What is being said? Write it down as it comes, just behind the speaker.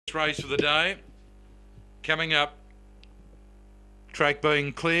Race of the day. Coming up. Track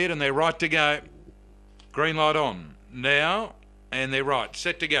being cleared and they're right to go. Green light on now and they're right.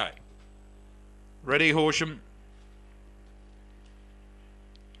 Set to go. Ready, Horsham.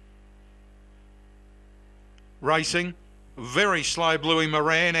 Racing. Very slow Bluey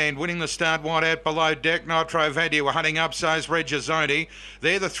Moran and winning the start wide out below deck. Nitro Value were hunting up, so's Regizoni.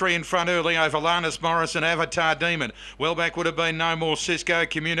 They're the three in front early over Lannis Morris and Avatar Demon. Well back would have been No More Cisco.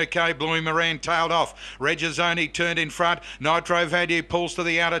 Communique, Bluey Moran tailed off. Regizoni turned in front. Nitro Value pulls to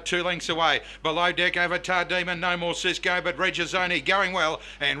the outer 2 lengths away. Below deck, Avatar Demon, No More Cisco, but Regizoni going well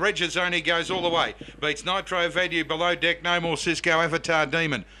and Regizoni goes all the way. Beats Nitro Value below deck, No More Cisco, Avatar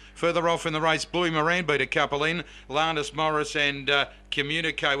Demon. Further off in the race, Bluey Moran beat a couple in. Lannis Morris and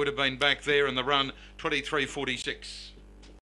Communique would have been back there in the run, 23.46.